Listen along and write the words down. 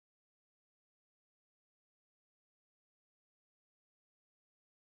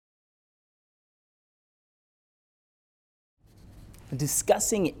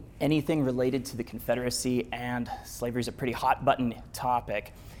Discussing anything related to the Confederacy and slavery is a pretty hot-button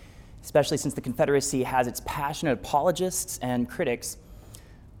topic, especially since the Confederacy has its passionate apologists and critics.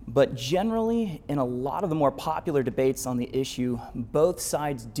 But generally, in a lot of the more popular debates on the issue, both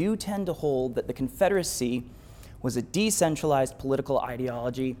sides do tend to hold that the Confederacy was a decentralized political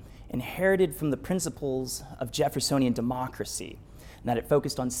ideology inherited from the principles of Jeffersonian democracy, and that it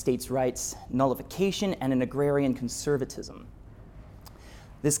focused on states' rights, nullification, and an agrarian conservatism.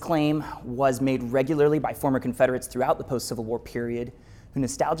 This claim was made regularly by former Confederates throughout the post-Civil War period, who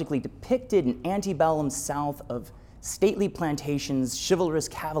nostalgically depicted an antebellum South of stately plantations, chivalrous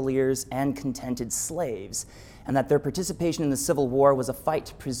cavaliers, and contented slaves, and that their participation in the Civil War was a fight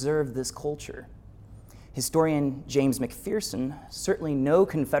to preserve this culture. Historian James McPherson, certainly no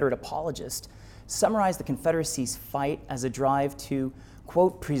Confederate apologist, summarized the Confederacy's fight as a drive to,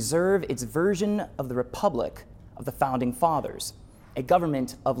 quote, preserve its version of the Republic of the Founding Fathers, a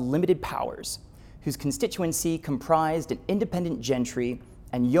government of limited powers, whose constituency comprised an independent gentry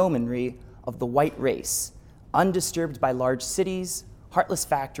and yeomanry of the white race, undisturbed by large cities, heartless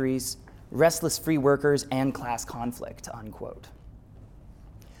factories, restless free workers, and class conflict, unquote.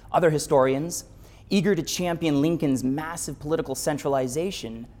 Other historians, eager to champion Lincoln's massive political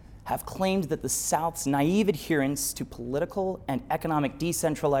centralization, have claimed that the South's naive adherence to political and economic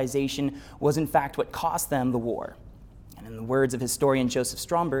decentralization was in fact what cost them the war. And in the words of historian Joseph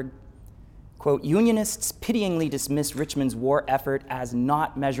Stromberg, quote, Unionists pityingly dismissed Richmond's war effort as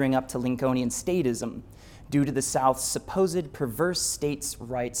not measuring up to Lincolnian statism due to the South's supposed perverse states'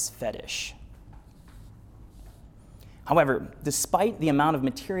 rights fetish. However, despite the amount of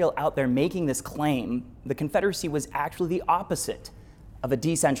material out there making this claim, the Confederacy was actually the opposite of a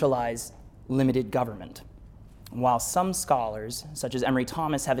decentralized, limited government. While some scholars, such as Emory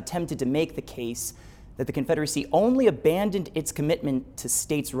Thomas, have attempted to make the case that the Confederacy only abandoned its commitment to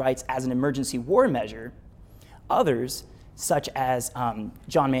states' rights as an emergency war measure, others, such as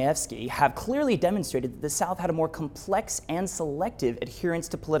John Mayevsky, have clearly demonstrated that the South had a more complex and selective adherence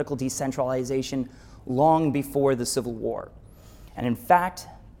to political decentralization long before the Civil War. And in fact,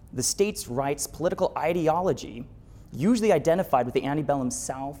 the states' rights political ideology, usually identified with the antebellum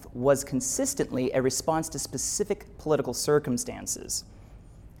South, was consistently a response to specific political circumstances.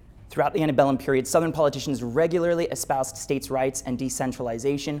 Throughout the antebellum period, Southern politicians regularly espoused states' rights and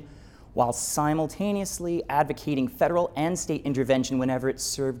decentralization, while simultaneously advocating federal and state intervention whenever it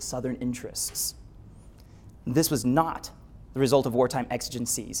served Southern interests. This was not the result of wartime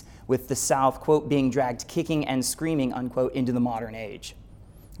exigencies, with the South, quote, being dragged kicking and screaming, unquote, into the modern age.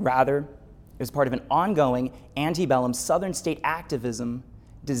 Rather, it was part of an ongoing antebellum Southern state activism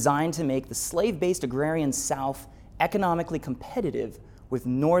designed to make the slave-based agrarian South economically competitive with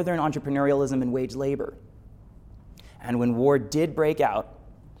Northern entrepreneurialism and wage labor. And when war did break out,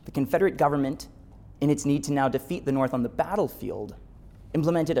 the Confederate government, in its need to now defeat the North on the battlefield,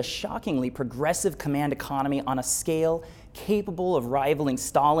 implemented a shockingly progressive command economy on a scale capable of rivaling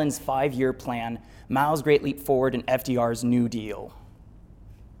Stalin's 5-year plan, Mao's Great Leap Forward, and FDR's New Deal.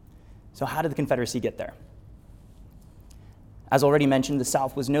 So how did the Confederacy get there? As already mentioned, the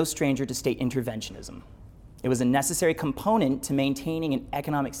South was no stranger to state interventionism. It was a necessary component to maintaining an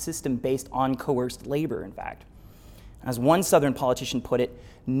economic system based on coerced labor, in fact. As one Southern politician put it,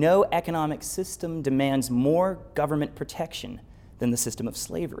 no economic system demands more government protection than the system of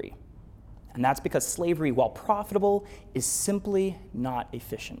slavery. And that's because slavery, while profitable, is simply not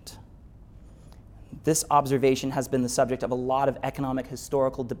efficient. This observation has been the subject of a lot of economic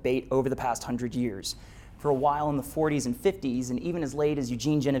historical debate over the past 100 years. For a while in the 40s and 50s, and even as late as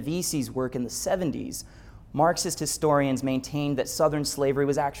Eugene Geneviese's work in the 70s, Marxist historians maintained that Southern slavery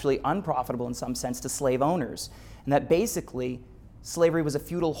was actually unprofitable in some sense to slave owners, and that basically slavery was a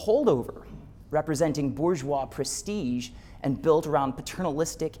feudal holdover representing bourgeois prestige and built around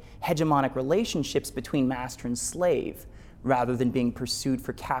paternalistic, hegemonic relationships between master and slave, rather than being pursued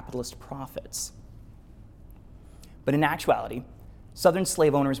for capitalist profits. But in actuality, Southern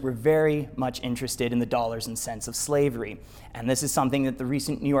slave owners were very much interested in the dollars and cents of slavery, and this is something that the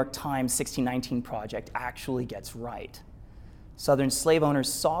recent New York Times 1619 Project actually gets right. Southern slave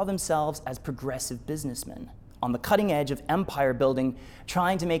owners saw themselves as progressive businessmen on the cutting edge of empire building,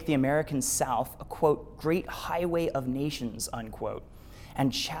 trying to make the American South a, quote, great highway of nations, unquote.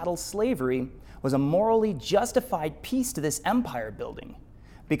 And chattel slavery was a morally justified piece to this empire building,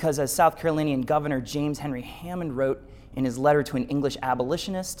 because as South Carolinian Governor James Henry Hammond wrote in his letter to an English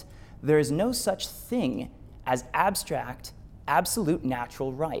abolitionist, there is no such thing as abstract, absolute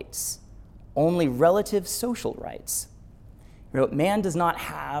natural rights, only relative social rights. He wrote, man does not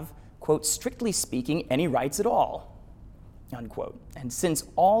have, quote, strictly speaking, any rights at all. unquote. And since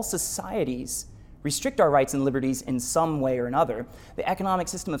all societies restrict our rights and liberties in some way or another, the economic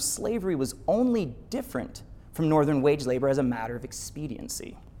system of slavery was only different from Northern wage labor as a matter of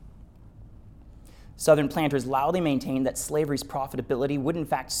expediency. Southern planters loudly maintained that slavery's profitability would in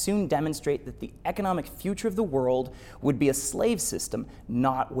fact soon demonstrate that the economic future of the world would be a slave system,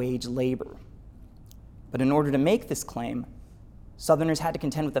 not wage labor. But in order to make this claim, Southerners had to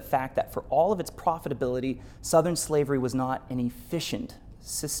contend with the fact that for all of its profitability, Southern slavery was not an efficient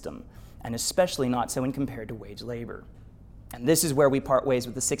system, and especially not so when compared to wage labor. And this is where we part ways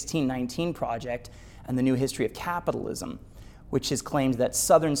with the 1619 Project and the New History of Capitalism, which has claimed that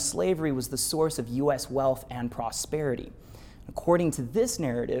Southern slavery was the source of U.S. wealth and prosperity. According to this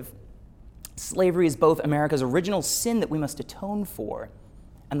narrative, slavery is both America's original sin that we must atone for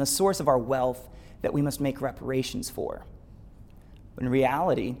and the source of our wealth that we must make reparations for. But in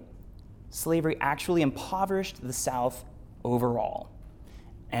reality, slavery actually impoverished the South overall.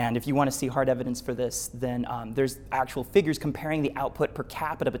 And if you want to see hard evidence for this, then there's actual figures comparing the output per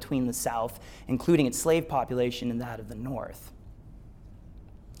capita between the South, including its slave population, and that of the North.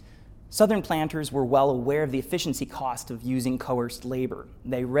 Southern planters were well aware of the efficiency cost of using coerced labor.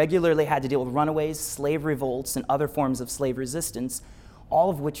 They regularly had to deal with runaways, slave revolts, and other forms of slave resistance, all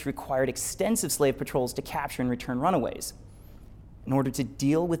of which required extensive slave patrols to capture and return runaways. In order to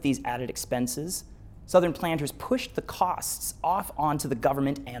deal with these added expenses, Southern planters pushed the costs off onto the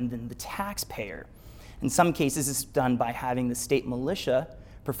government and then the taxpayer. In some cases, this is done by having the state militia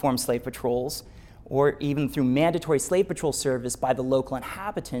perform slave patrols, or even through mandatory slave patrol service by the local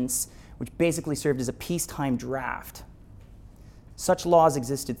inhabitants, which basically served as a peacetime draft. Such laws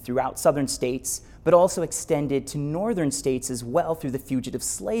existed throughout Southern states, but also extended to Northern states as well through the Fugitive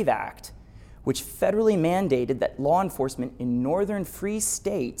Slave Act, which federally mandated that law enforcement in Northern free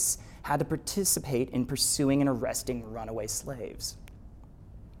states had to participate in pursuing and arresting runaway slaves.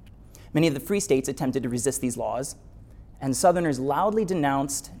 Many of the free states attempted to resist these laws, and Southerners loudly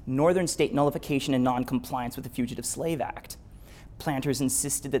denounced Northern state nullification and noncompliance with the Fugitive Slave Act. Planters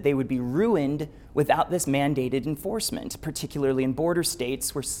insisted that they would be ruined without this mandated enforcement, particularly in border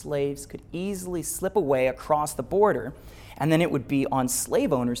states where slaves could easily slip away across the border, and then it would be on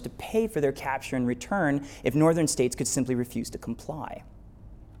slave owners to pay for their capture and return if Northern states could simply refuse to comply.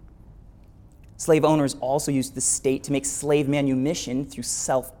 Slave owners also used the state to make slave manumission through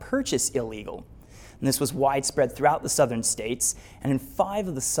self-purchase illegal. And this was widespread throughout the Southern states, and in 5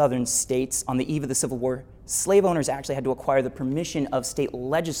 of the Southern states on the eve of the Civil War, slave owners actually had to acquire the permission of state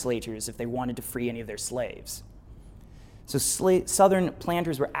legislatures if they wanted to free any of their slaves. So Southern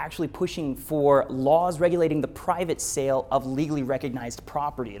planters were actually pushing for laws regulating the private sale of legally recognized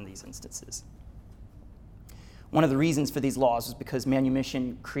property in these instances. One of the reasons for these laws was because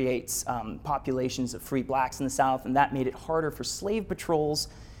manumission creates populations of free blacks in the South, and that made it harder for slave patrols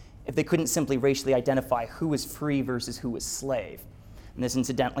if they couldn't simply racially identify who was free versus who was slave. And this,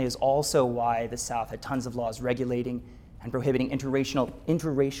 incidentally, is also why the South had tons of laws regulating and prohibiting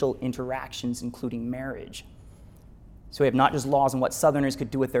interracial interactions, including marriage. So we have not just laws on what Southerners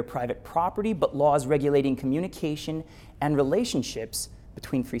could do with their private property, but laws regulating communication and relationships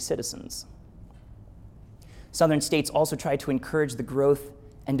between free citizens. Southern states also tried to encourage the growth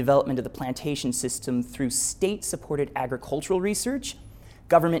and development of the plantation system through state-supported agricultural research,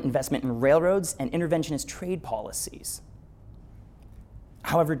 government investment in railroads, and interventionist trade policies.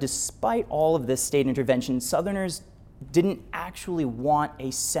 However, despite all of this state intervention, Southerners didn't actually want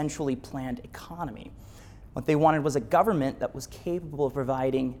a centrally planned economy. What they wanted was a government that was capable of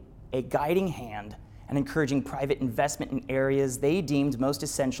providing a guiding hand and encouraging private investment in areas they deemed most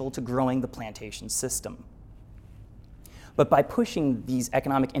essential to growing the plantation system. But by pushing these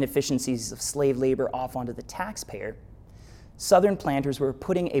economic inefficiencies of slave labor off onto the taxpayer, Southern planters were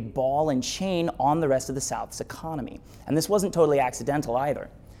putting a ball and chain on the rest of the South's economy. And this wasn't totally accidental either.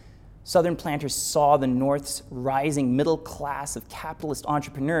 Southern planters saw the North's rising middle class of capitalist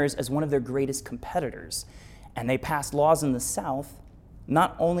entrepreneurs as one of their greatest competitors. And they passed laws in the South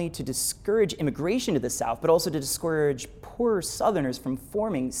not only to discourage immigration to the South, but also to discourage poorer Southerners from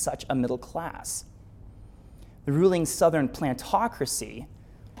forming such a middle class. The ruling Southern plantocracy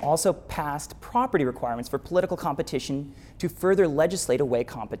also passed property requirements for political competition to further legislate away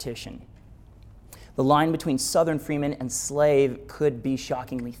competition. The line between Southern freeman and slave could be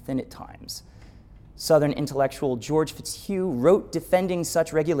shockingly thin at times. Southern intellectual George Fitzhugh wrote defending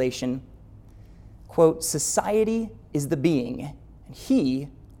such regulation, quote, "Society is the being, and he,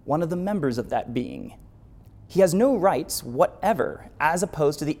 one of the members of that being. He has no rights whatever as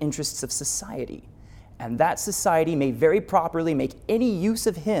opposed to the interests of society, and that society may very properly make any use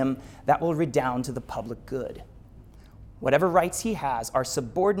of him that will redound to the public good. whatever rights he has are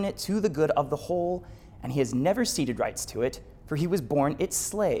subordinate to the good of the whole, and he has never ceded rights to it, for he was born its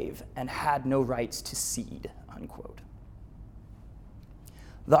slave and had no rights to cede," unquote.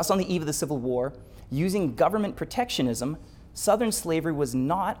 Thus, on the eve of the Civil War, using government protectionism, Southern slavery was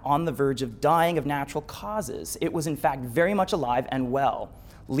not on the verge of dying of natural causes. It was, in fact, very much alive and well,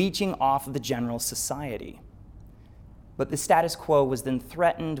 leeching off of the general society. But the status quo was then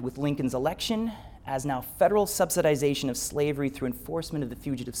threatened with Lincoln's election, as now federal subsidization of slavery through enforcement of the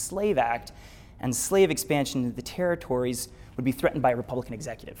Fugitive Slave Act and slave expansion into the territories would be threatened by a Republican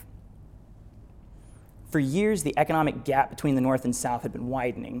executive. For years, the economic gap between the North and South had been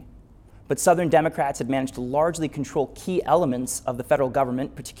widening, but Southern Democrats had managed to largely control key elements of the federal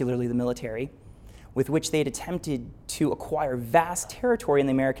government, particularly the military, with which they had attempted to acquire vast territory in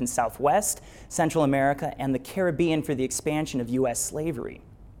the American Southwest, Central America, and the Caribbean for the expansion of U.S. slavery.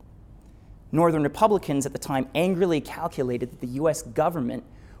 Northern Republicans at the time angrily calculated that the U.S. government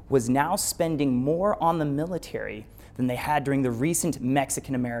was now spending more on the military than they had during the recent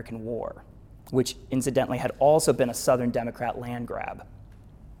Mexican-American War, which incidentally had also been a Southern Democrat land grab.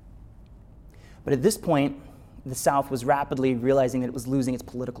 But at this point, the South was rapidly realizing that it was losing its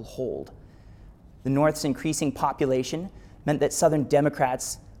political hold. The North's increasing population meant that Southern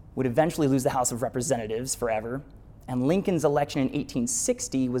Democrats would eventually lose the House of Representatives forever, and Lincoln's election in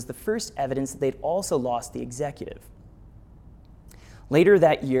 1860 was the first evidence that they'd also lost the executive. Later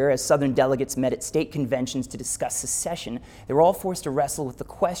that year, as Southern delegates met at state conventions to discuss secession, they were all forced to wrestle with the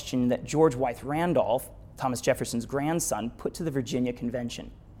question that George Wythe Randolph, Thomas Jefferson's grandson, put to the Virginia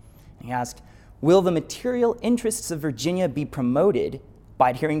Convention. He asked, "Will the material interests of Virginia be promoted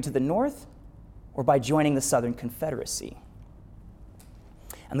by adhering to the North or by joining the Southern Confederacy?"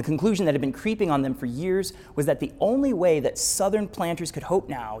 And the conclusion that had been creeping on them for years was that the only way that Southern planters could hope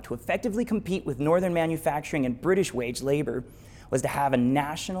now to effectively compete with Northern manufacturing and British wage labor was to have a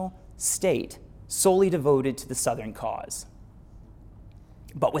national state solely devoted to the Southern cause.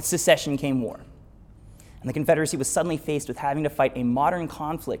 But with secession came war, and the Confederacy was suddenly faced with having to fight a modern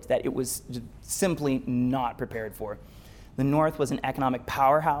conflict that it was simply not prepared for. The North was an economic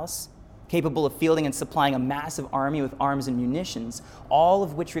powerhouse, capable of fielding and supplying a massive army with arms and munitions, all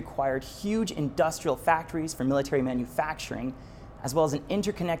of which required huge industrial factories for military manufacturing, as well as an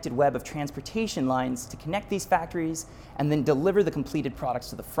interconnected web of transportation lines to connect these factories and then deliver the completed products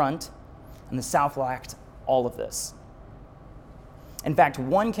to the front, and the South lacked all of this. In fact,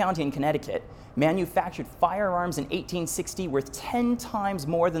 one county in Connecticut manufactured firearms in 1860 worth 10 times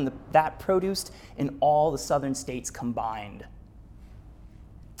more than that produced in all the Southern states combined.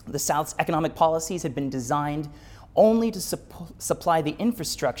 The South's economic policies had been designed only to supply the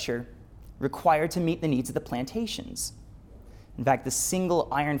infrastructure required to meet the needs of the plantations. In fact, the single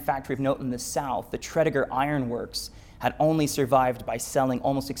iron factory of note in the South, the Tredegar Iron Works, had only survived by selling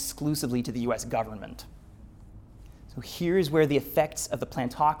almost exclusively to the U.S. government. So here's where the effects of the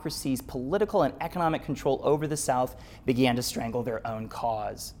plantocracy's political and economic control over the South began to strangle their own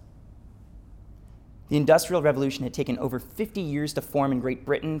cause. The Industrial Revolution had taken over 50 years to form in Great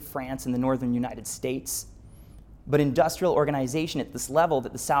Britain, France, and the northern United States. But industrial organization at this level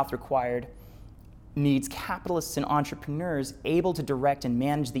that the South required needs capitalists and entrepreneurs able to direct and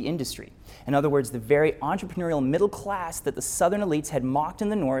manage the industry. In other words, the very entrepreneurial middle class that the Southern elites had mocked in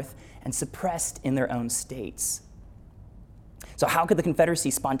the North and suppressed in their own states. So how could the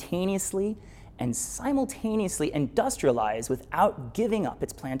Confederacy spontaneously and simultaneously industrialize without giving up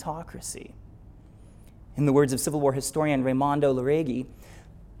its plantocracy? In the words of Civil War historian Raimondo Larregui,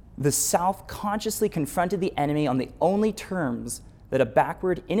 the South consciously confronted the enemy on the only terms that a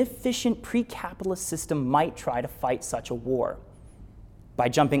backward, inefficient pre-capitalist system might try to fight such a war, by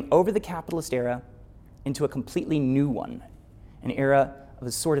jumping over the capitalist era into a completely new one, an era of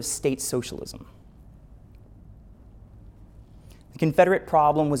a sort of state socialism. The Confederate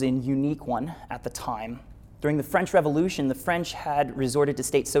problem was a unique one at the time. During the French Revolution, the French had resorted to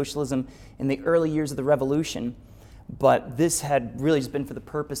state socialism in the early years of the Revolution, but this had really just been for the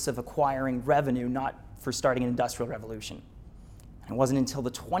purpose of acquiring revenue, not for starting an industrial revolution. And it wasn't until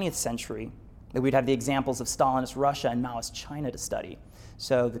the 20th century that we'd have the examples of Stalinist Russia and Maoist China to study.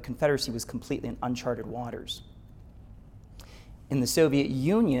 So the Confederacy was completely in uncharted waters. In the Soviet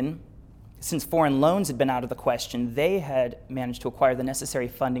Union, since foreign loans had been out of the question, they had managed to acquire the necessary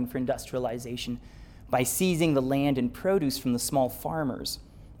funding for industrialization by seizing the land and produce from the small farmers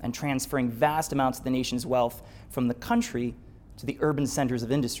and transferring vast amounts of the nation's wealth from the country to the urban centers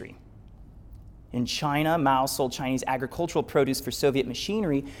of industry. In China, Mao sold Chinese agricultural produce for Soviet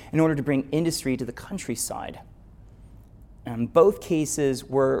machinery in order to bring industry to the countryside. Both cases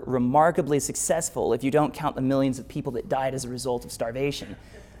were remarkably successful if you don't count the millions of people that died as a result of starvation.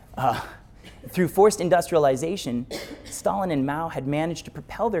 Through forced industrialization, Stalin and Mao had managed to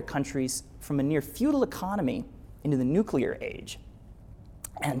propel their countries from a near feudal economy into the nuclear age.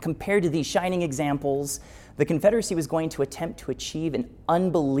 And compared to these shining examples, the Confederacy was going to attempt to achieve an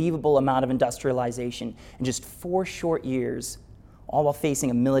unbelievable amount of industrialization in just 4 short years, all while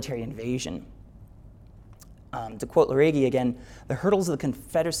facing a military invasion. To quote Larregi again, the hurdles the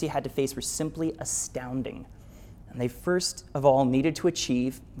Confederacy had to face were simply astounding. And they first of all needed to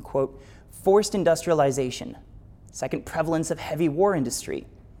achieve, quote, forced industrialization, second, prevalence of heavy war industry,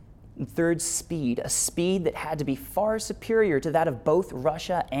 and third, speed, a speed that had to be far superior to that of both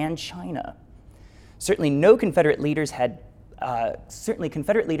Russia and China. Certainly Confederate leaders had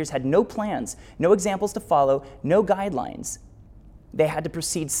no plans, no examples to follow, no guidelines. They had to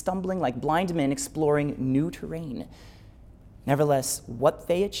proceed stumbling like blind men exploring new terrain. Nevertheless, what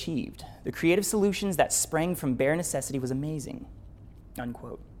they achieved, the creative solutions that sprang from bare necessity, was amazing,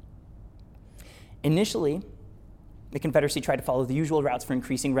 unquote. Initially, the Confederacy tried to follow the usual routes for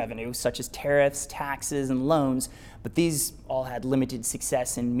increasing revenue, such as tariffs, taxes, and loans, but these all had limited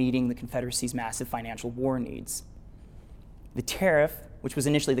success in meeting the Confederacy's massive financial war needs. The tariff, which was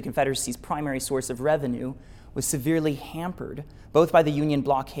initially the Confederacy's primary source of revenue, was severely hampered both by the Union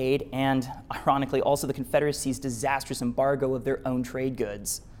blockade and, ironically, also the Confederacy's disastrous embargo of their own trade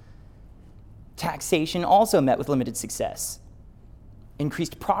goods. Taxation also met with limited success.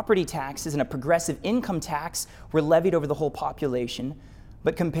 Increased property taxes and a progressive income tax were levied over the whole population,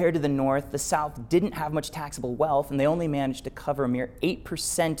 but compared to the North, the South didn't have much taxable wealth, and they only managed to cover a mere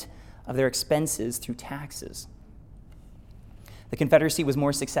 8% of their expenses through taxes. The Confederacy was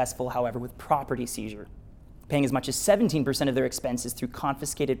more successful, however, with property seizure, paying as much as 17% of their expenses through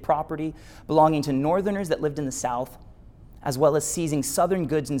confiscated property belonging to Northerners that lived in the South, as well as seizing Southern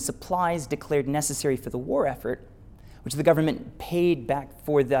goods and supplies declared necessary for the war effort, which the government paid back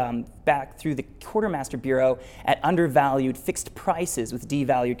through the Quartermaster Bureau at undervalued fixed prices with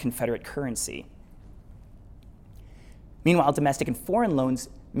devalued Confederate currency. Meanwhile, domestic and foreign loans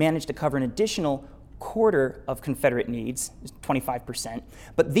managed to cover an additional quarter of Confederate needs, 25%,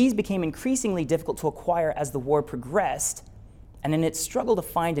 but these became increasingly difficult to acquire as the war progressed, and in its struggle to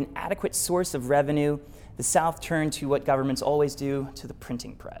find an adequate source of revenue, the South turned to what governments always do, to the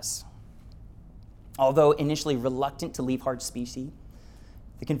printing press. Although initially reluctant to leave hard specie,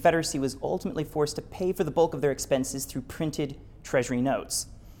 the Confederacy was ultimately forced to pay for the bulk of their expenses through printed Treasury notes.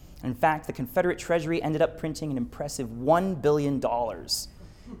 In fact, the Confederate Treasury ended up printing an impressive $1 billion,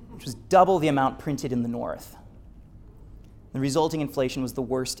 which was double the amount printed in the North. The resulting inflation was the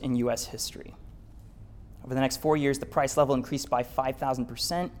worst in U.S. history. Over the next 4 years, the price level increased by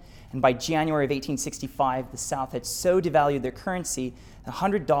 5,000%, and by January of 1865, the South had so devalued their currency that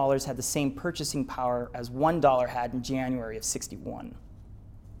 $100 had the same purchasing power as $1 had in January of '61.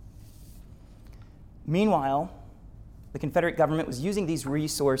 Meanwhile, the Confederate government was using these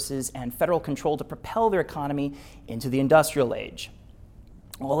resources and federal control to propel their economy into the industrial age.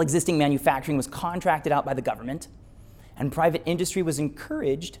 All existing manufacturing was contracted out by the government, and private industry was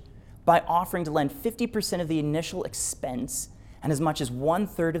encouraged by offering to lend 50% of the initial expense and as much as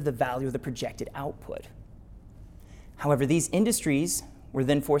 1/3 of the value of the projected output. However, these industries were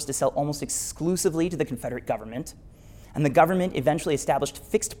then forced to sell almost exclusively to the Confederate government, and the government eventually established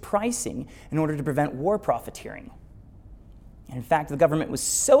fixed pricing in order to prevent war profiteering. And in fact, the government was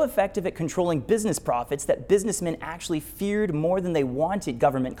so effective at controlling business profits that businessmen actually feared more than they wanted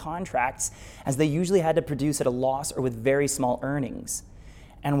government contracts, as they usually had to produce at a loss or with very small earnings.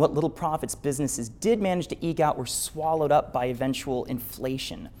 And what little profits businesses did manage to eke out were swallowed up by eventual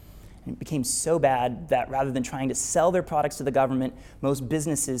inflation. And it became so bad that rather than trying to sell their products to the government, most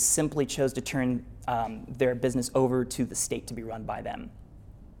businesses simply chose to turn their business over to the state to be run by them.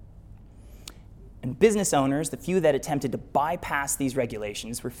 And business owners, the few that attempted to bypass these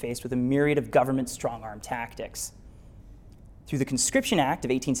regulations, were faced with a myriad of government strong-arm tactics. Through the Conscription Act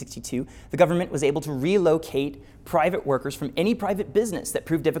of 1862, the government was able to relocate private workers from any private business that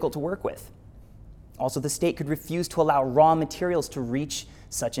proved difficult to work with. Also, the state could refuse to allow raw materials to reach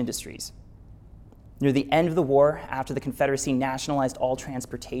such industries. Near the end of the war, after the Confederacy nationalized all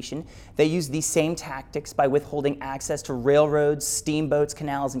transportation, they used these same tactics by withholding access to railroads, steamboats,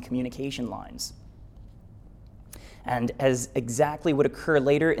 canals, and communication lines. And as exactly would occur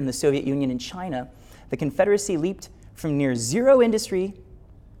later in the Soviet Union and China, the Confederacy leaped from near zero industry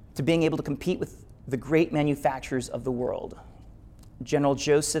to being able to compete with the great manufacturers of the world. General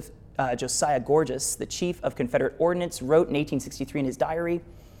Josiah Gorgas, the chief of Confederate Ordnance, wrote in 1863 in his diary,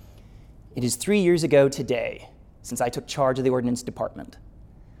 "It is 3 years ago today since I took charge of the Ordnance Department.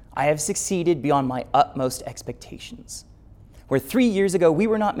 I have succeeded beyond my utmost expectations. Where 3 years ago we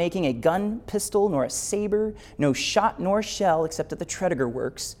were not making a gun, pistol, nor a saber, no shot nor shell except at the Tredegar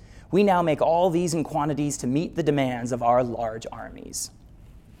Works, we now make all these in quantities to meet the demands of our large armies.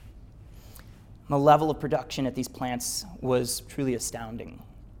 The level of production at these plants was truly astounding.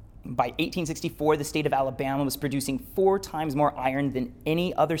 By 1864, the state of Alabama was producing 4 times more iron than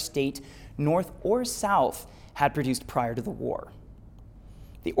any other state, north or south, had produced prior to the war.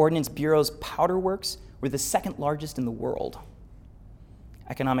 The Ordnance Bureau's powder works were the second largest in the world.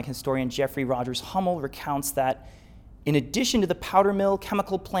 Economic historian Jeffrey Rogers Hummel recounts that in addition to the powder mill,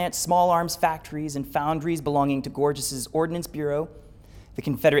 chemical plant, small arms factories, and foundries belonging to Gorges's Ordnance Bureau, the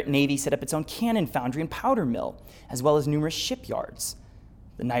Confederate Navy set up its own cannon foundry and powder mill, as well as numerous shipyards.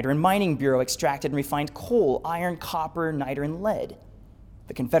 The Niter and Mining Bureau extracted and refined coal, iron, copper, niter, and lead.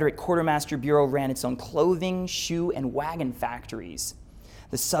 The Confederate Quartermaster Bureau ran its own clothing, shoe, and wagon factories.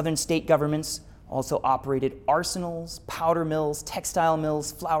 The southern state governments also operated arsenals, powder mills, textile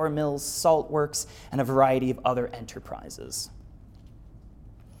mills, flour mills, salt works, and a variety of other enterprises.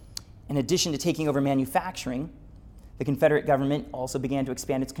 In addition to taking over manufacturing, the Confederate government also began to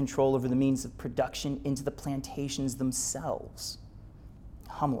expand its control over the means of production into the plantations themselves.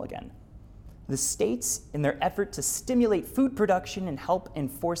 Hummel again. The states, in their effort to stimulate food production and help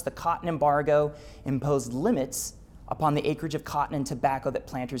enforce the cotton embargo, imposed limits upon the acreage of cotton and tobacco that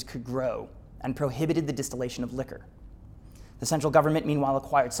planters could grow and prohibited the distillation of liquor. The central government, meanwhile,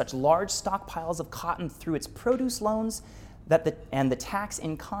 acquired such large stockpiles of cotton through its produce loans and the tax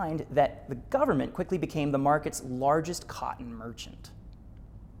in kind that the government quickly became the market's largest cotton merchant.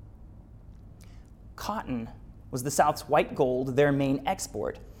 Cotton was the South's white gold, their main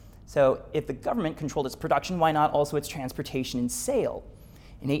export. So if the government controlled its production, why not also its transportation and sale?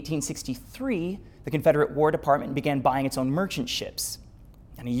 In 1863, the Confederate War Department began buying its own merchant ships.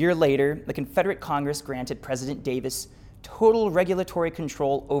 And a year later, the Confederate Congress granted President Davis total regulatory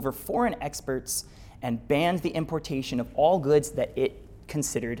control over foreign exports and banned the importation of all goods that it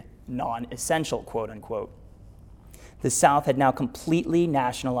considered non-essential, quote unquote. The South had now completely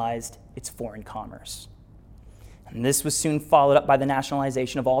nationalized its foreign commerce. And this was soon followed up by the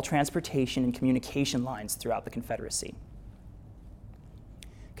nationalization of all transportation and communication lines throughout the Confederacy.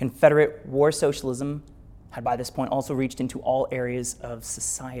 Confederate war socialism had by this point also reached into all areas of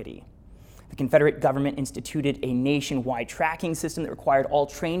society. The Confederate government instituted a nationwide tracking system that required all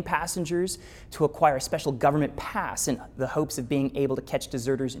train passengers to acquire a special government pass in the hopes of being able to catch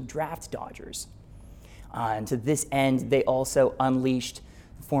deserters and draft dodgers. And to this end, they also unleashed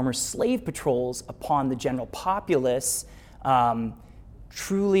former slave patrols upon the general populace,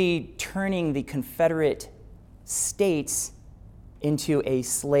 truly turning the Confederate states into a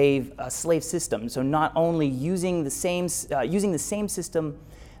slave system. So not only using the same system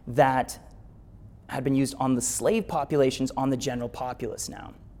that had been used on the slave populations on the general populace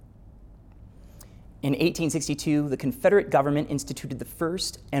now. In 1862, the Confederate government instituted the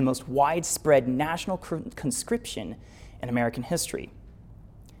first and most widespread national conscription in American history.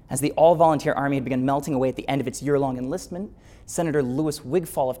 As the all-volunteer army had begun melting away at the end of its year-long enlistment, Senator Lewis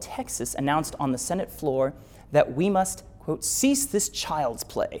Wigfall of Texas announced on the Senate floor that we must, quote, cease this child's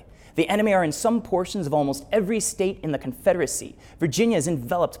play. The enemy are in some portions of almost every state in the Confederacy. Virginia is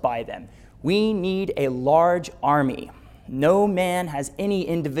enveloped by them. We need a large army. No man has any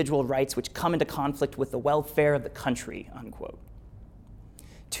individual rights which come into conflict with the welfare of the country, unquote.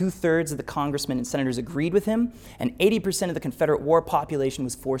 2/3 of the congressmen and senators agreed with him, and 80% of the Confederate war population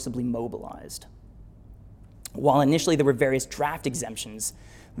was forcibly mobilized. While initially there were various draft exemptions,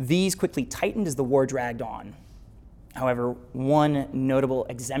 these quickly tightened as the war dragged on. However, one notable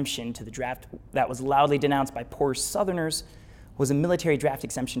exemption to the draft that was loudly denounced by poor Southerners was a military draft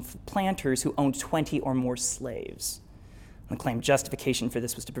exemption for planters who owned 20 or more slaves. The claimed justification for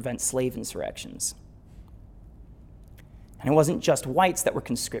this was to prevent slave insurrections. And it wasn't just whites that were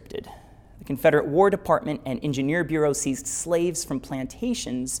conscripted. The Confederate War Department and Engineer Bureau seized slaves from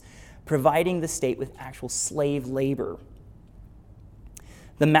plantations, providing the state with actual slave labor.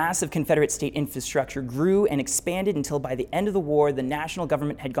 The massive Confederate state infrastructure grew and expanded until by the end of the war, the national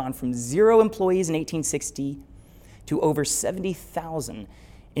government had gone from 0 employees in 1860 to over 70,000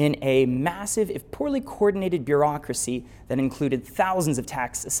 in a massive, if poorly coordinated bureaucracy that included thousands of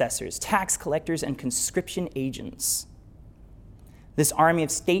tax assessors, tax collectors, and conscription agents. This army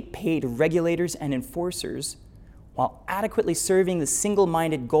of state-paid regulators and enforcers, while adequately serving the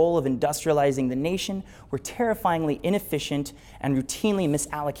single-minded goal of industrializing the nation, were terrifyingly inefficient and routinely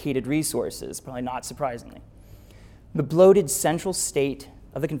misallocated resources, probably not surprisingly. The bloated central state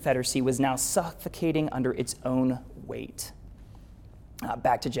of the Confederacy was now suffocating under its own weight.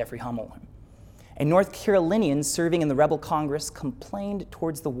 Back to Jeffrey Hummel. A North Carolinian serving in the rebel Congress complained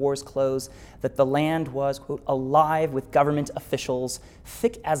towards the war's close that the land was, quote, alive with government officials,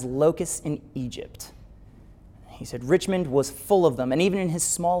 thick as locusts in Egypt. He said Richmond was full of them, and even in his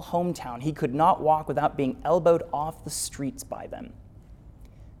small hometown, he could not walk without being elbowed off the streets by them.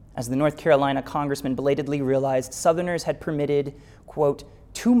 As the North Carolina congressman belatedly realized, Southerners had permitted, quote,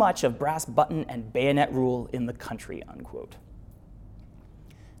 too much of brass button and bayonet rule in the country, unquote.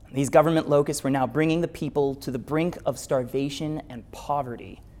 These government locusts were now bringing the people to the brink of starvation and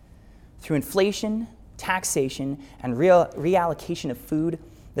poverty. Through inflation, taxation, and reallocation of food,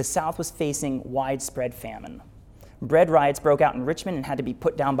 the South was facing widespread famine. Bread riots broke out in Richmond and had to be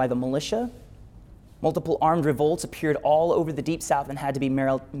put down by the militia. Multiple armed revolts appeared all over the Deep South and had to be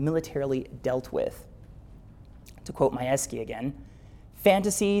militarily dealt with. To quote Majewski again,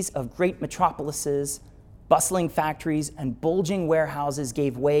 fantasies of great metropolises, bustling factories, and bulging warehouses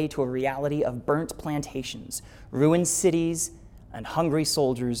gave way to a reality of burnt plantations, ruined cities, and hungry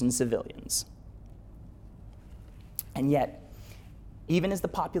soldiers and civilians. And yet, even as the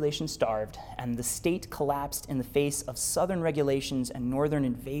population starved and the state collapsed in the face of Southern regulations and Northern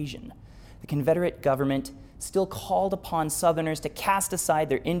invasion, the Confederate government still called upon Southerners to cast aside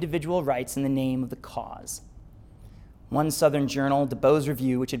their individual rights in the name of the cause. One Southern journal, DeBow's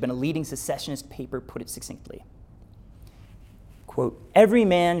Review, which had been a leading secessionist paper, put it succinctly. Quote, every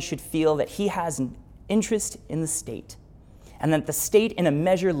man should feel that he has an interest in the state, and that the state in a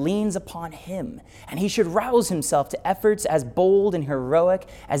measure leans upon him, and he should rouse himself to efforts as bold and heroic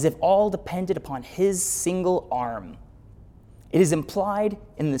as if all depended upon his single arm. It is implied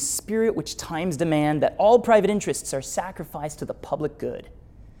in the spirit which times demand that all private interests are sacrificed to the public good.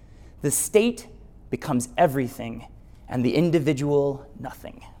 The state becomes everything, and the individual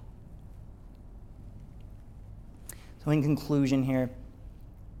nothing. So in conclusion here,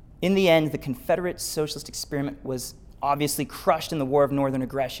 in the end, the Confederate socialist experiment was obviously crushed in the War of Northern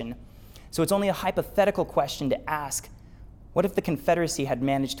Aggression. So it's only a hypothetical question to ask, what if the Confederacy had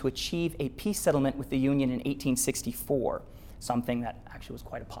managed to achieve a peace settlement with the Union in 1864, something that actually was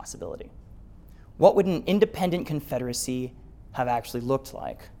quite a possibility? What would an independent Confederacy have actually looked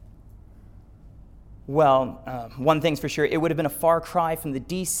like? Well, one thing's for sure, it would have been a far cry from the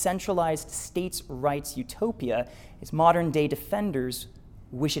decentralized states' rights utopia its modern-day defenders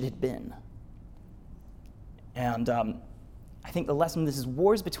wish it had been. And I think the lesson of this is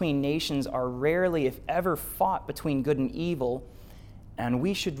wars between nations are rarely, if ever, fought between good and evil, and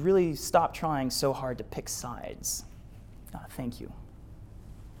we should really stop trying so hard to pick sides. Thank you.